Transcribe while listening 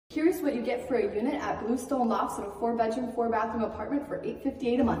Here's what you get for a unit at Bluestone Lofts in a 4-bedroom, 4-bathroom apartment for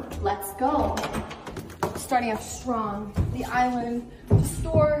 $858 a month. Let's go. Starting off strong. The island to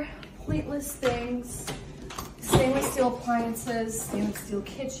store pointless things. Stainless steel appliances, stainless steel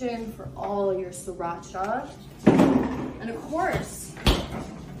kitchen for all your sriracha. And of course,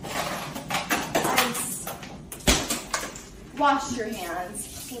 ice. Wash your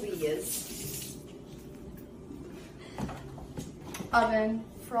hands, please. Oven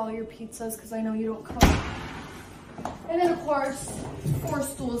for all your pizzas, because I know you don't cook. And then of course, 4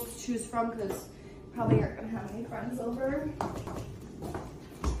 stools to choose from, because you probably aren't gonna have any friends over.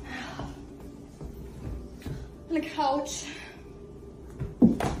 And a couch.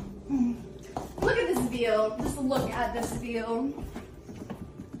 Look at this view. Just look at this view.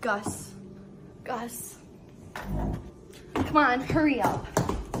 Gus. Gus. Come on, hurry up.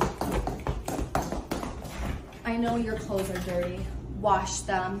 I know your clothes are dirty. Wash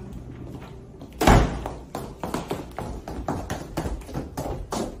them.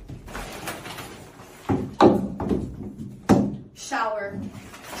 Shower.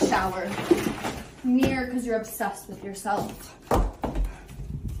 Shower. Mirror, because you're obsessed with yourself.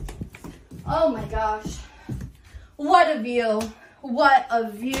 Oh my gosh. What a view. What a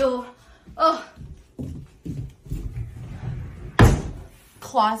view. Oh.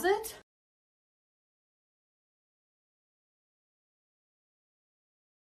 Closet.